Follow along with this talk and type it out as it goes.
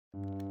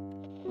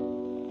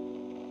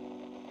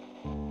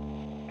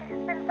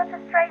been such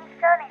a strange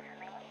journey for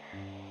me.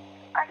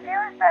 I feel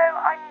as though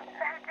I'm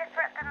no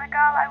different than the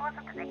girl I was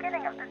at the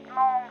beginning of this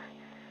long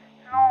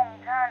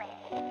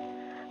journey.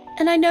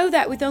 And I know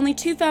that with only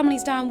 2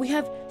 families down, we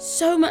have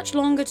so much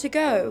longer to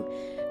go.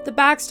 The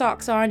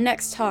Bagstocks are our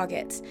next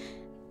targets.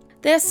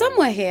 They are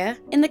somewhere here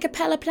in the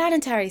Capella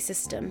planetary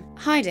system,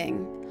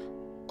 hiding.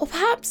 Or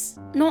perhaps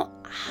not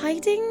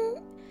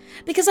hiding?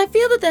 Because I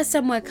feel that they're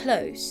somewhere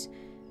close.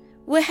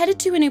 We're headed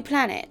to a new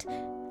planet.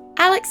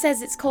 Alex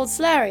says it's called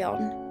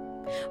Slarion.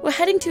 We're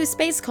heading to a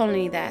space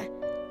colony there.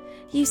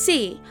 You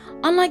see,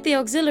 unlike the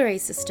auxiliary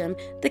system,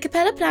 the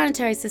Capella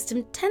planetary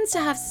system tends to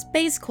have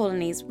space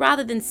colonies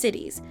rather than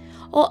cities,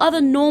 or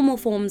other normal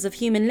forms of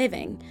human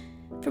living.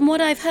 From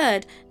what I've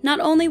heard, not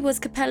only was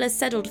Capella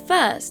settled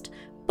first,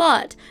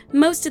 but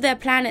most of their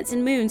planets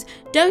and moons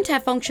don't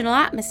have functional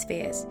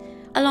atmospheres.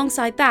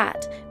 Alongside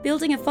that,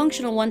 building a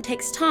functional one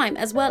takes time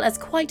as well as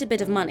quite a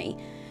bit of money.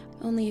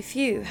 Only a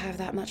few have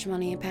that much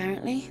money,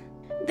 apparently.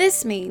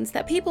 This means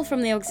that people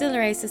from the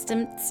auxiliary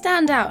system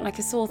stand out like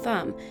a sore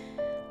thumb.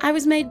 I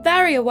was made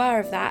very aware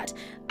of that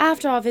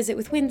after our visit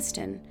with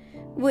Winston,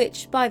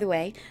 which, by the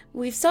way,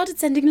 we've started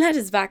sending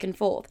letters back and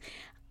forth.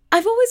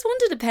 I've always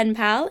wanted a pen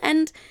pal,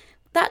 and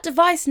that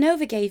device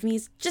Nova gave me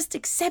is just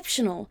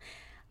exceptional.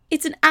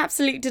 It's an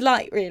absolute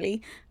delight,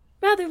 really.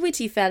 Rather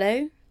witty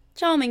fellow.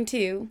 Charming,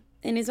 too,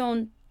 in his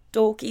own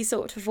dorky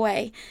sort of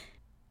way.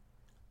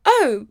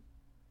 Oh,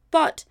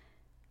 but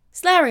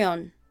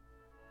Slarion.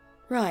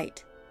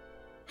 Right.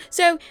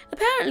 So,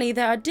 apparently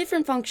there are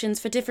different functions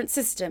for different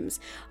systems.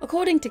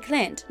 According to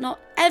Clint,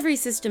 not every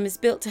system is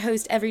built to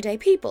host everyday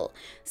people.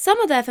 Some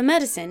are there for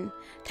medicine,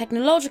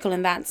 technological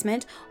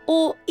advancement,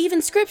 or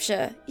even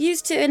scripture,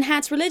 used to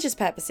enhance religious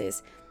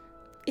purposes.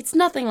 It's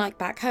nothing like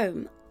back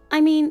home. I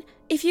mean,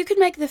 if you could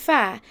make the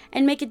fare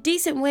and make a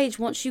decent wage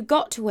once you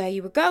got to where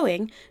you were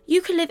going,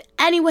 you could live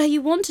anywhere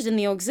you wanted in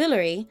the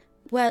auxiliary.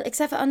 Well,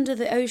 except for under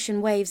the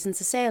ocean waves in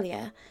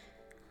Casalia.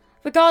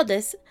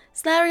 Regardless,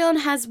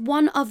 Slarion has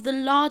one of the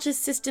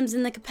largest systems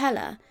in the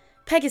Capella.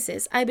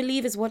 Pegasus, I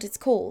believe, is what it's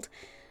called.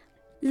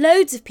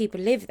 Loads of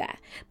people live there,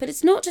 but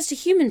it's not just a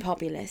human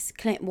populace,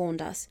 Clint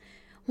warned us.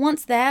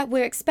 Once there,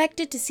 we're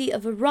expected to see a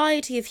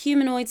variety of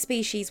humanoid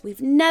species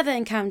we've never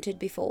encountered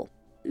before.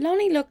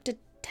 Lonnie looked a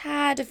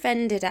tad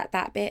offended at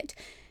that bit,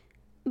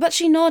 but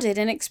she nodded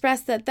and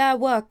expressed that there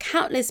were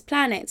countless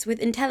planets with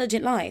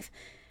intelligent life.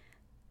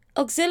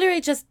 Auxiliary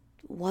just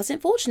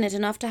wasn't fortunate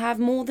enough to have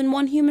more than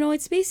one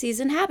humanoid species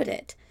inhabit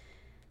it.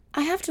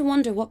 I have to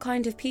wonder what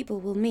kind of people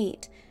we'll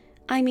meet.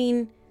 I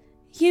mean,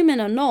 human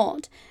or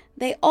not,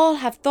 they all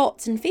have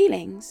thoughts and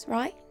feelings,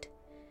 right?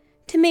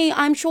 To me,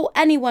 I'm sure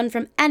anyone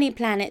from any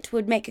planet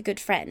would make a good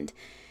friend.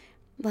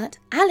 But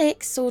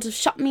Alex sort of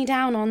shut me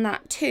down on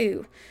that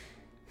too.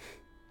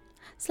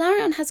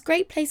 Slarion has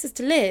great places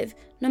to live,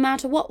 no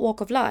matter what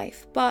walk of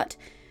life, but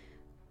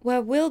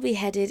where we'll be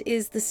headed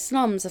is the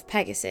slums of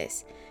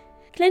Pegasus.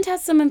 Clint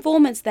has some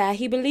informants there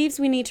he believes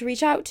we need to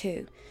reach out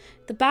to.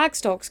 The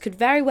Bagstocks could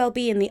very well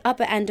be in the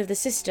upper end of the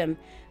system,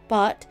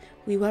 but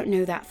we won't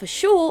know that for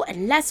sure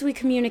unless we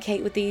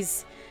communicate with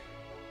these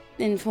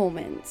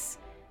informants.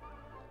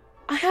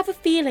 I have a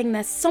feeling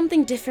there's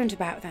something different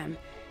about them.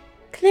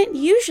 Clint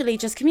usually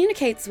just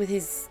communicates with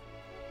his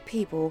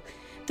people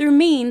through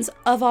means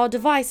of our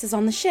devices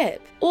on the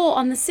ship, or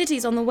on the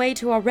cities on the way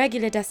to our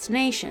regular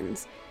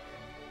destinations.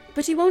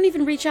 But he won't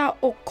even reach out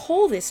or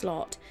call this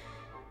lot.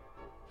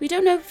 We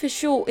don't know for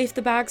sure if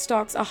the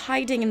Bagstocks are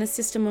hiding in the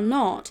system or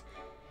not.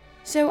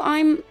 So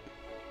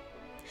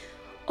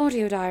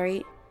Audio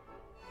diary.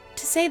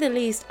 To say the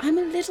least, I'm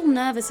a little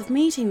nervous of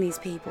meeting these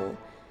people.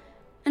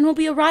 And we'll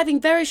be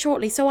arriving very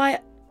shortly, so I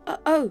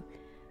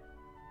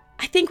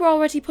think we're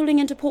already pulling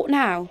into port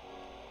now.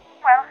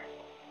 Well,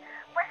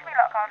 wish me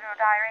luck, Audio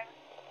diary.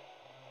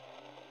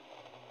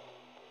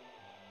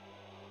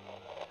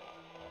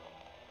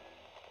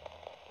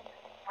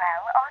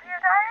 Well, Audio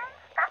diary,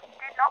 that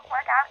did not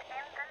work out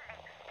in the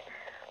least.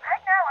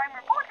 Right now I'm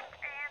reporting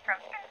to you from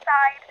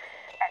inside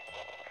a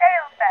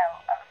jail cell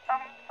of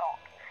some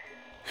sort.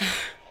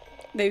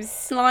 Those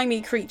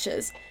slimy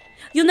creatures.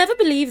 You'll never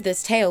believe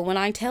this tale when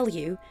I tell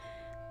you.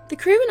 The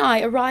crew and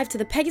I arrived to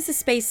the Pegasus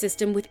space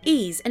system with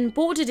ease and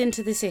boarded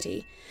into the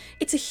city.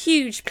 It's a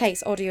huge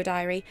place, Audio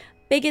diary,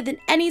 bigger than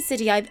any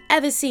city I've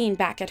ever seen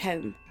back at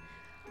home.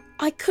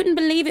 I couldn't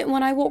believe it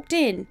when I walked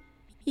in.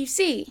 You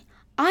see,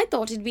 I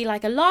thought it'd be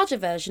like a larger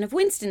version of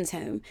Winston's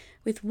home,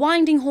 with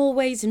winding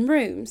hallways and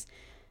rooms.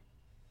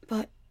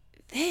 But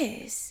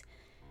this...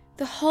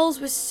 The halls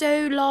were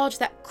so large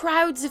that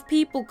crowds of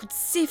people could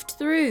sift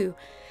through,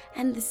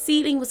 and the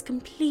ceiling was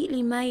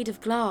completely made of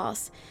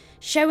glass,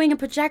 showing a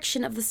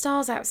projection of the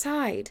stars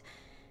outside.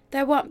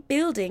 There weren't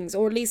buildings,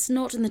 or at least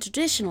not in the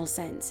traditional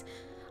sense.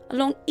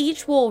 Along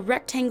each wall,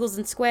 rectangles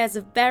and squares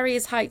of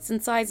various heights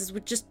and sizes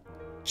would just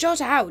jut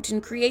out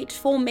and create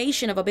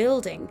formation of a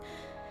building.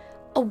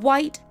 A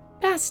white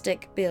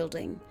plastic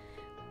building.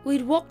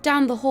 We'd walk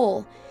down the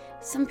hall,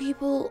 some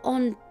people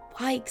on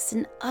bikes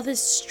and other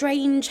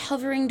strange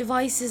hovering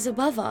devices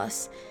above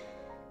us.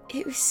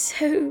 It was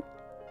so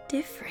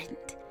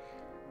different.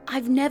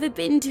 I've never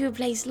been to a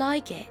place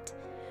like it.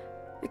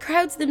 The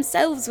crowds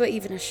themselves were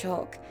even a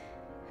shock.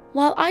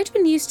 While I'd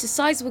been used to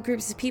sizable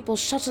groups of people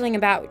shuttling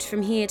about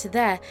from here to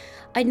there,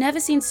 I'd never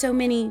seen so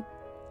many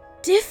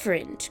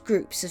different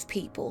groups of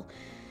people.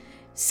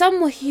 Some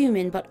were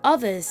human, but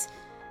others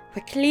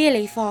were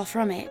clearly far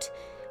from it.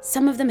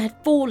 Some of them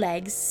had 4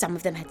 legs, some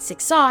of them had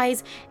 6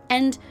 eyes,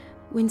 and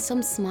when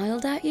some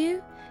smiled at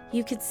you,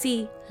 you could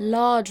see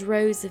large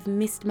rows of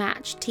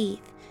mismatched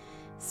teeth.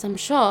 Some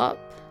sharp,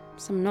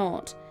 some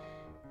not.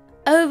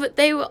 Oh, but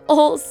they were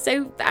all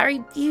so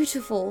very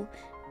beautiful.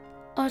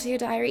 Audio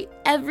Diary,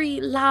 every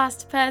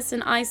last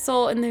person I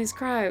saw in those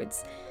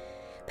crowds.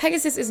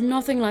 Pegasus is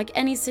nothing like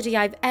any city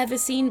I've ever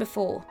seen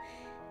before.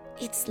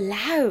 It's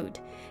loud.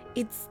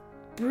 Its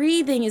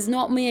breathing is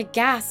not mere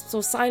gasps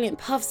or silent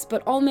puffs,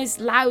 but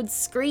almost loud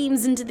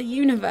screams into the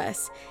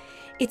universe.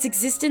 Its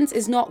existence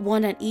is not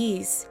one at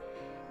ease.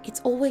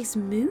 It's always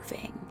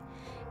moving.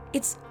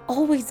 It's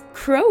always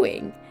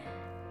growing.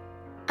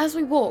 As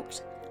we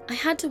walked, I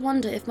had to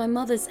wonder if my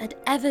mothers had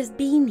ever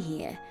been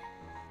here.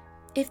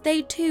 If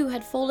they too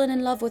had fallen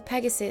in love with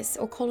Pegasus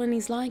or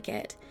colonies like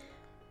it.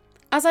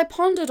 As I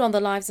pondered on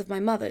the lives of my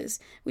mothers,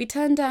 we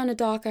turned down a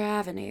darker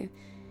avenue.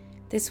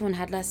 This one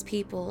had less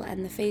people,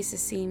 and the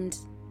faces seemed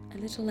a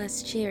little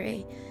less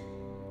cheery.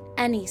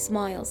 Any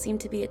smile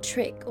seemed to be a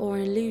trick or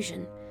an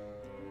illusion.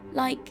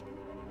 Like,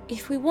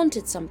 if we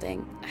wanted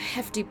something, a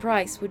hefty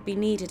price would be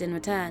needed in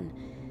return.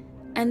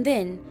 And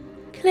then,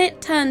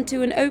 Clint turned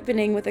to an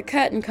opening with a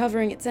curtain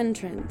covering its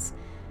entrance.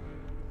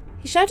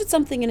 He shouted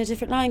something in a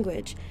different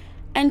language,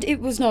 and it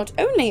was not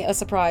only a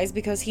surprise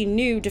because he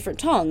knew different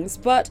tongues,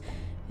 but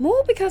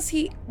more because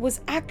he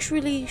was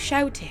actually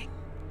shouting.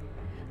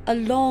 A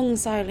long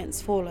silence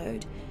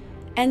followed,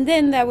 and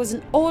then there was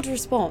an odd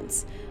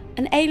response,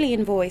 an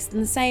alien voice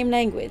in the same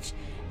language.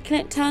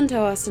 Clint turned to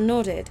us and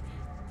nodded.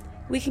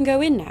 "We can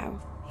go in now,"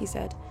 he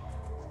said.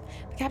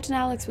 But Captain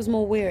Alex was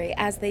more weary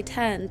as they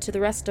turned to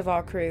the rest of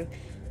our crew.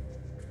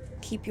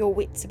 "Keep your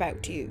wits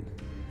about you."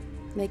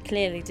 They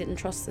clearly didn't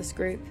trust this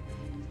group.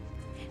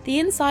 The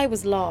inside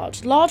was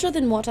large, larger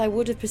than what I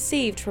would have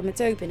perceived from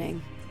its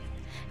opening.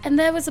 And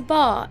there was a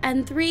bar,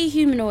 and 3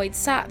 humanoids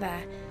sat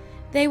there.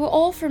 They were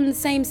all from the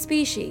same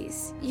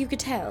species, you could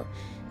tell.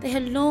 They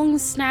had long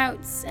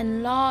snouts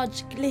and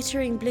large,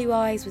 glittering blue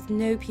eyes with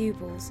no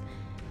pupils.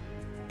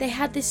 They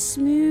had this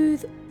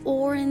smooth,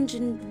 orange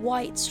and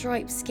white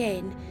striped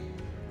skin,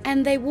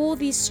 and they wore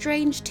these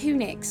strange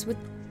tunics with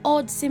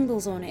odd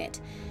symbols on it.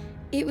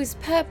 It was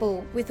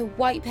purple with a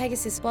white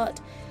Pegasus,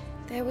 but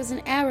there was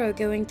an arrow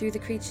going through the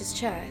creature's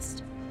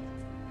chest.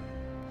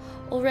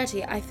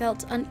 Already I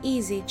felt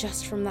uneasy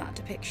just from that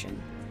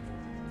depiction.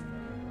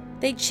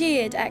 They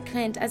cheered at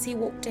Clint as he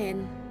walked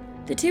in.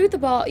 The 2 at the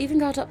bar even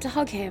got up to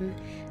hug him,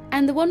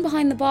 and the one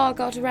behind the bar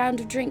got a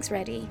round of drinks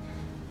ready.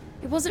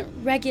 It wasn't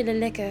regular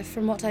liquor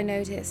from what I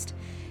noticed.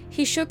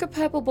 He shook a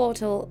purple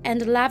bottle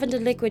and a lavender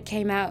liquid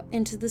came out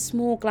into the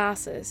small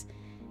glasses.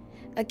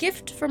 "A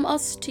gift from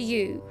us to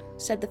you,"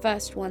 said the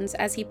first ones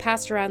as he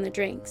passed around the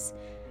drinks.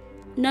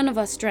 None of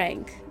us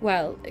drank,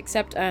 well,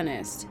 except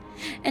Ernest.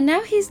 And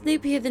now he's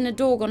loopier than a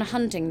dog on a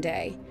hunting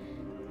day.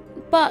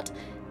 But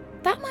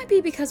that might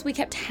be because we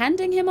kept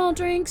handing him our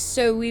drinks,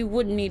 so we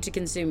wouldn't need to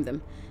consume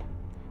them.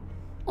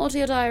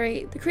 Audio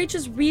Diary, the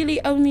creatures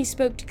really only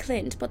spoke to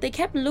Clint, but they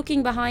kept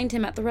looking behind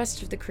him at the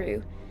rest of the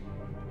crew.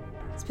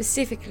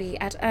 Specifically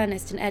at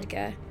Ernest and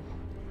Edgar.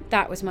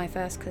 That was my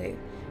first clue.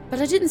 But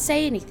I didn't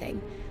say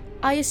anything.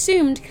 I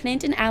assumed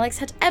Clint and Alex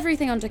had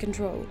everything under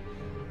control.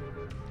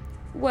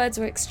 Words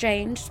were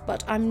exchanged,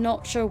 but I'm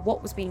not sure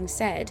what was being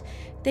said.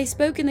 They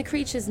spoke in the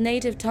creature's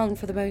native tongue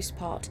for the most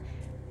part.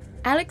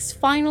 Alex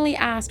finally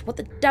asked what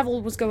the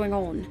devil was going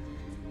on.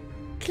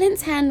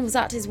 Clint's hand was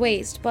at his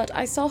waist, but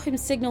I saw him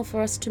signal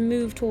for us to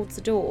move towards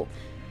the door.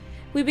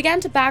 We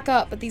began to back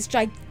up, but these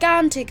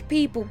gigantic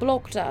people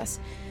blocked us.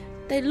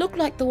 They looked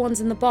like the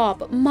ones in the bar,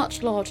 but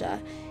much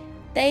larger.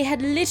 They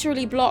had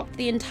literally blocked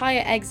the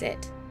entire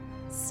exit.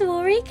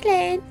 "Sorry,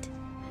 Clint,"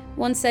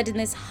 one said in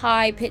this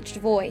high-pitched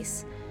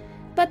voice.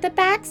 "But the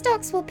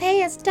Bagstocks will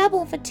pay us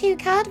double for 2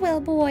 Cardwell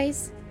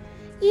boys.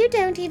 You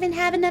don't even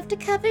have enough to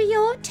cover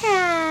your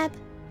tab."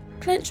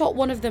 Clint shot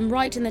one of them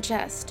right in the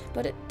chest,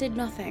 but it did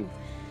nothing.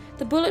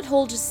 The bullet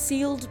hole just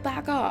sealed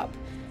back up,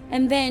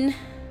 and then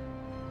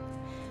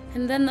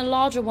the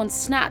larger one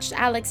snatched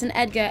Alex and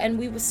Edgar, and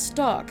we were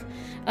stuck.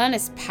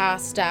 Ernest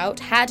passed out.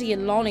 Hattie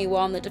and Lonnie were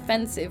on the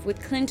defensive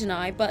with Clint and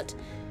I, but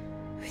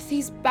with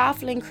these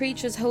baffling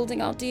creatures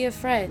holding our dear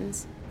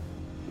friends,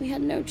 we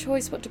had no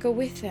choice but to go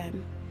with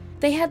them.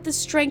 They had the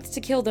strength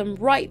to kill them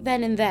right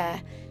then and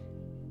there.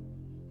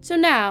 So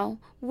now,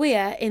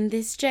 we're in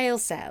this jail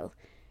cell.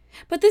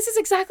 But this is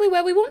exactly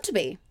where we want to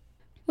be.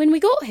 When we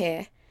got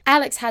here,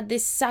 Alex had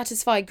this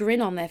satisfied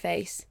grin on their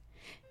face.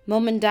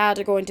 "Mum and Dad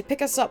are going to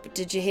pick us up,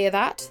 did you hear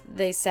that?"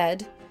 they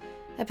said.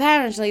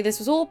 Apparently this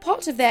was all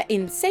part of their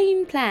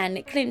insane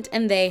plan Clint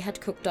and they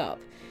had cooked up.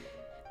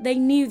 They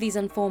knew these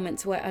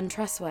informants were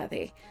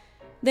untrustworthy.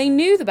 They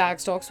knew the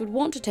Bagstocks would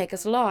want to take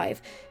us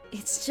alive.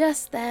 It's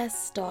just their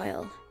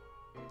style.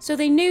 So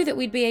they knew that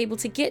we'd be able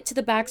to get to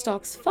the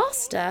Bagstocks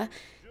faster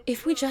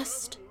if we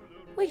just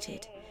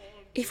waited.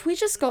 If we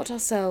just got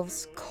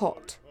ourselves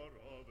caught.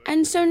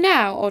 And so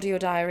now, Audio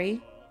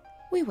Diary,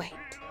 we wait.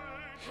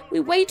 We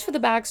wait for the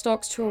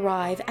Bagstocks to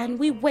arrive, and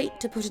we wait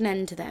to put an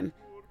end to them.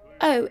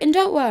 Oh, and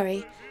don't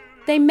worry.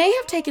 They may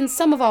have taken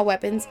some of our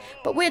weapons,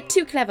 but we're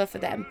too clever for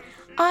them.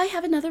 I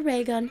have another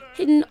ray gun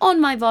hidden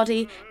on my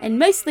body, and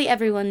mostly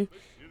everyone,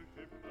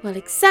 well,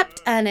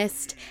 except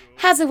Ernest,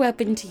 has a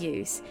weapon to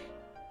use.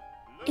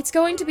 It's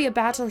going to be a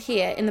battle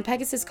here in the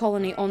Pegasus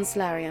colony on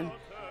Solarium.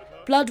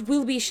 Blood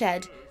will be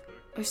shed,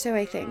 or so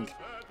I think.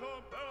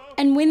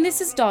 And when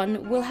this is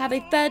done, we'll have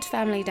a third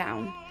family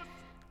down.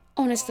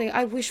 Honestly,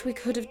 I wish we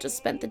could have just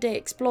spent the day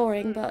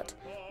exploring, but,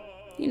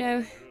 you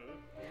know,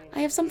 I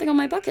have something on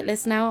my bucket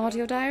list now,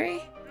 Audio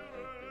Diary.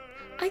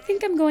 I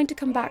think I'm going to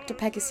come back to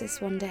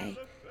Pegasus one day.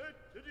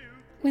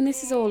 When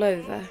this is all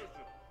over.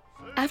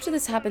 After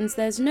this happens,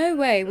 there's no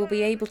way we'll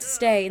be able to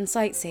stay and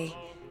sightsee.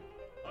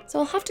 So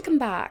I'll have to come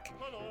back.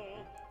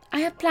 I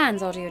have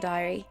plans, Audio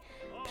Diary.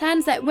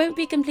 Plans that won't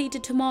be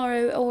completed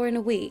tomorrow or in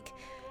a week.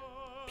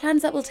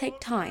 Plans that will take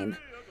time.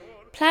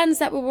 Plans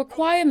that will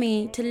require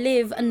me to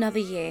live another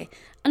year,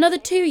 another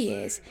 2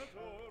 years.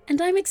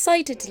 And I'm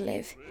excited to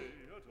live.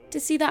 To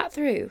see that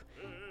through.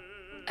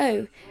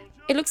 Oh,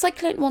 it looks like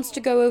Clint wants to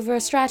go over a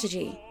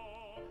strategy.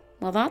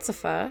 Well, that's a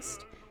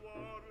first.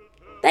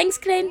 Thanks,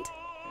 Clint.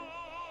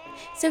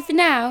 So for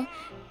now...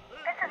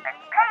 This has been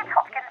Paige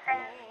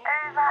Hopkinson,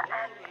 over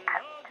and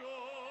out.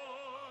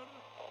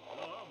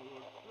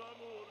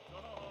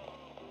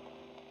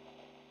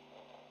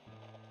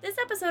 This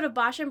episode of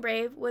Bosch and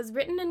Brave was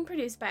written and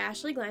produced by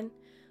Ashley Glenn,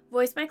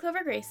 voiced by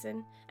Clover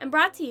Grayson, and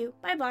brought to you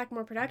by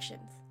Blackmore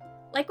Productions.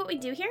 Like what we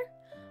do here?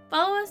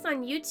 Follow us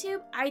on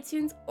YouTube,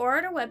 iTunes, or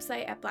at our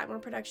website at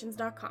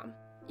blackmoreproductions.com.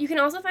 You can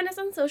also find us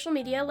on social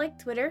media like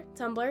Twitter,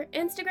 Tumblr,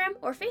 Instagram,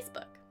 or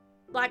Facebook.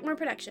 Blackmore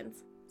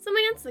Productions. Some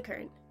against the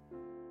current.